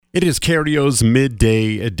It is KRDO's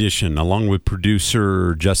Midday edition, along with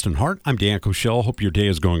producer Justin Hart. I'm Dan Koshel. Hope your day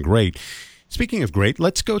is going great. Speaking of great,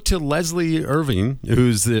 let's go to Lesley Irvine,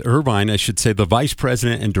 Irvine, I should say, the Vice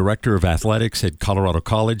President and Director of Athletics at Colorado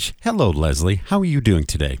College. Hello, Lesley. How are you doing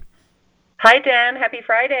today? Hi, Dan. Happy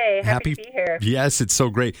Friday. Happy to be here. Yes, it's so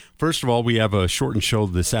great. First of all, we have a shortened show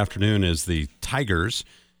this afternoon as the Tigers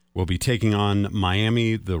will be taking on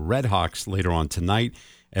Miami, the Redhawks, later on tonight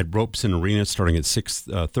at Robeson Arena starting at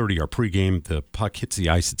 6:30, our pregame. The puck hits the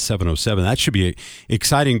ice at 7:07. That should be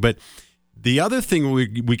exciting. But the other thing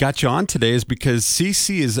we got you on today is because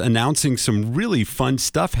CC is announcing some really fun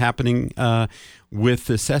stuff happening with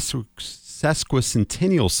the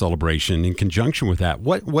sesquicentennial celebration in conjunction with that.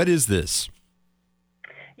 What is this?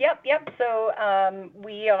 Yep. So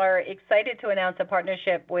we are excited to announce a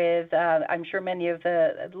partnership with, I'm sure many of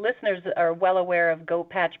the listeners are well aware of Goat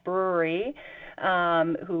Patch Brewery,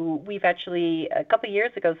 who we've actually, a couple of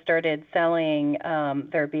years ago, started selling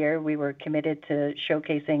their beer. We were committed to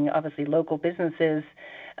showcasing, obviously, local businesses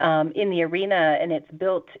in the arena, and it's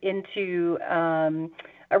built into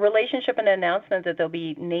a relationship and an announcement that they'll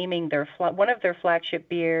be naming one of their flagship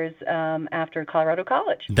beers after Colorado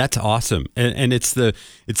College. That's awesome, and it's the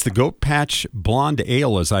Goat Patch Blonde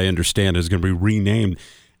Ale, as I understand, is going to be renamed.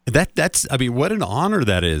 That's I mean, what an honor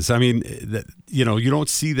that is. I mean, you don't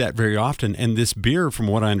see that very often, and this beer, from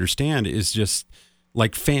what I understand, is just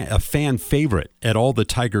like a fan favorite at all the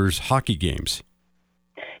Tigers hockey games.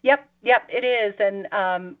 Yep, it is. And,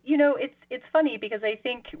 it's funny because I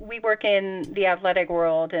think we work in the athletic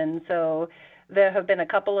world, and so there have been a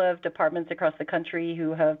couple of departments across the country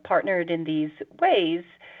who have partnered in these ways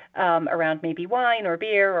around maybe wine or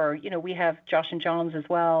beer, or, we have Josh and John's as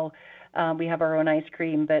well. We have our own ice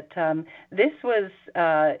cream, but this was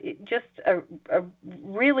just a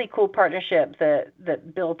really cool partnership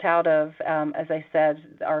that built out of, as I said,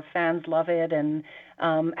 our fans love it, and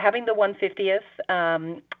having the 150th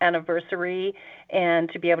anniversary, and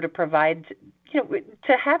to be able to provide,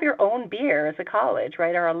 to have your own beer as a college,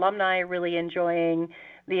 right? Our alumni are really enjoying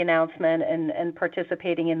the announcement and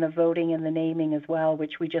participating in the voting and the naming as well,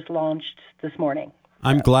 which we just launched this morning.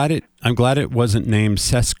 I'm glad it wasn't named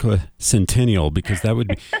sesquicentennial, because that would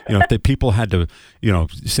be, if the people had to,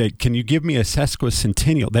 say, can you give me a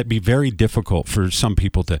sesquicentennial? That'd be very difficult for some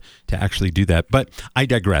people to actually do that. But I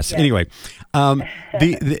digress. Yes. Anyway,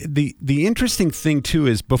 the interesting thing too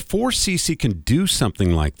is before CC can do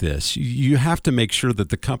something like this, you have to make sure that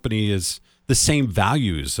the company is the same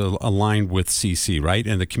values aligned with CC, right?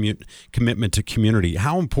 And the commitment to community.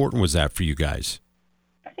 How important was that for you guys?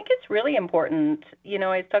 Really important. I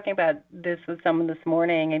was talking about this with someone this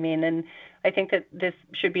morning. And I think that this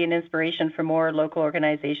should be an inspiration for more local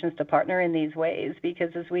organizations to partner in these ways,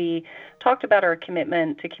 because as we talked about our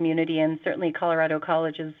commitment to community, and certainly Colorado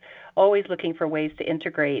College is always looking for ways to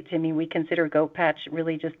integrate. We consider Goat Patch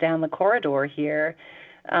really just down the corridor here.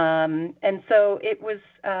 And so it was,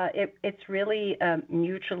 it's really a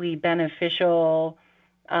mutually beneficial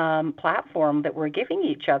platform that we're giving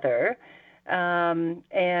each other. As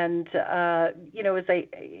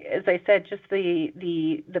I said, just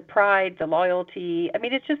the pride, the loyalty.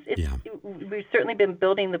 We've certainly been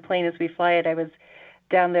building the plane as we fly it. I was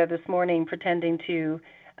down there this morning pretending to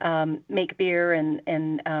make beer and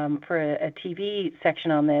for a TV section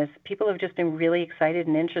on this. People have just been really excited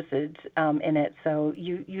and interested in it. So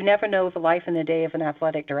you never know the life and the day of an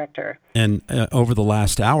athletic director. And over the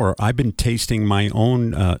last hour, I've been tasting my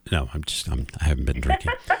own. I haven't been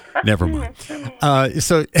drinking. Never mind.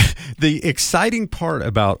 So the exciting part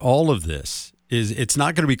about all of this is it's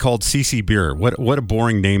not going to be called CC Beer. What a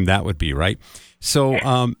boring name that would be, right? So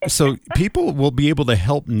people will be able to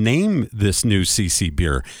help name this new CC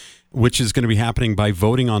Beer, which is going to be happening by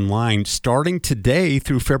voting online starting today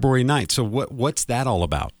through February 9th. So what's that all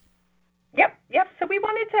about? Yep. So we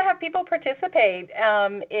wanted to have people participate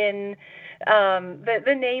in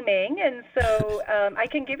the naming, and so I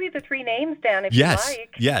can give you the three names, Dan, if you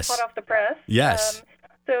like. Yes. Hot off the press. Yes.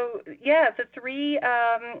 The three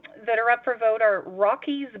that are up for vote are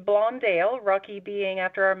Rocky's Blonde Ale, Rocky being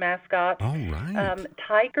after our mascot. All right.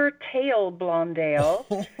 Tiger Tail Blonde Ale,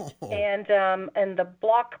 and the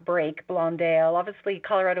Block Break Blonde Ale. Obviously,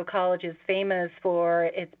 Colorado College is famous for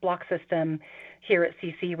its block system here at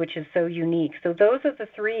CC, which is so unique. So those are the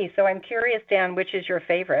three. So I'm curious, Dan, which is your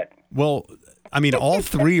favorite? Well, all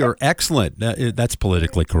three are excellent. That's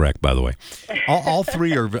politically correct, by the way. All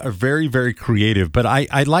three are very, very creative, but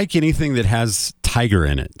I like anything that has tiger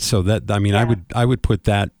in it. So that, I would put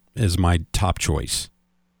that as my top choice.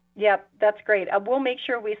 Yep, that's great. We'll make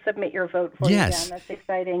sure we submit your vote for you, Dan. That's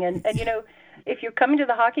exciting. And if you're coming to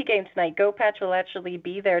the hockey game tonight, Go Patch will actually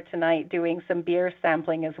be there tonight doing some beer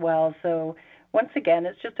sampling as well. So once again,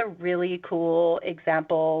 it's just a really cool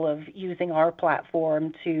example of using our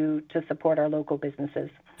platform to support our local businesses.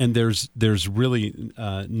 And there's really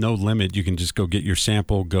no limit. You can just go get your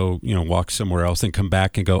sample, go walk somewhere else, and come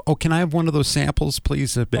back and go, oh, can I have one of those samples,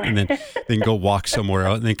 please? And then go walk somewhere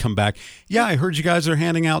else, and then come back. Yeah, I heard you guys are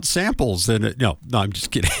handing out samples. And no, I'm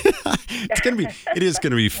just kidding. It is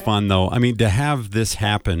gonna be fun though. I mean, to have this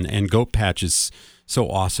happen, and Goat Patch is so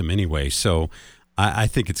awesome anyway. So I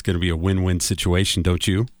think it's going to be a win-win situation, don't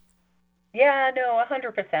you? Yeah, no,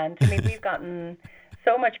 100%. I mean, we've gotten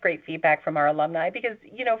so much great feedback from our alumni because,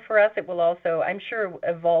 for us, it will also, I'm sure,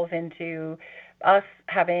 evolve into us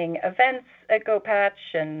having events at Goat Patch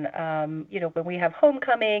and, when we have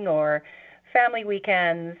homecoming or family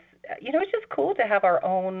weekends, it's just cool to have our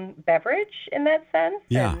own beverage in that sense.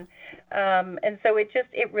 Yeah. And so it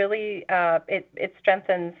really it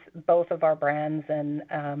strengthens both of our brands. And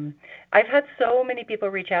I've had so many people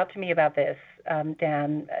reach out to me about this,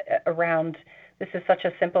 Dan, around this is such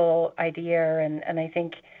a simple idea. And I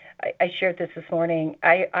think I shared this morning.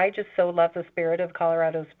 I just so love the spirit of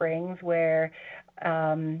Colorado Springs where,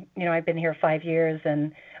 I've been here 5 years,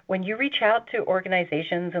 and when you reach out to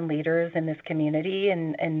organizations and leaders in this community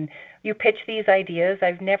and you pitch these ideas,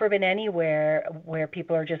 I've never been anywhere where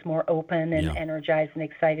people are just more open and energized and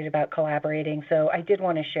excited about collaborating. So I did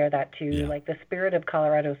want to share that too. Yeah. Like the spirit of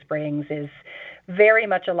Colorado Springs is very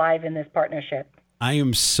much alive in this partnership. I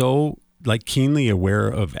am so keenly aware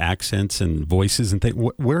of accents and voices and things.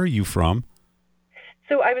 Where are you from?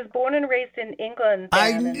 So I was born and raised in England.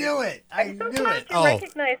 I knew it. I'm so glad you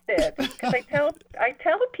recognized it because I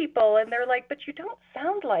tell people and they're like, "But you don't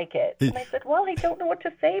sound like it." And I said, "Well, I don't know what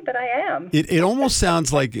to say, but I am." It almost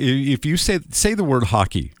sounds like if you say the word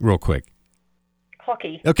hockey real quick.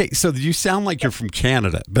 Hockey. Okay, so you sound like you're from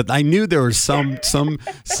Canada, but I knew there was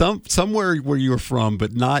somewhere where you were from,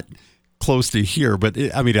 but not close to here, but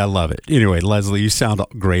I love it. Anyway, Lesley, you sound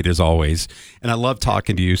great as always, and I love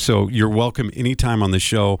talking to you. So you're welcome anytime on the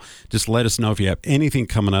show. Just let us know if you have anything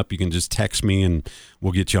coming up. You can just text me, and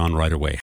we'll get you on right away.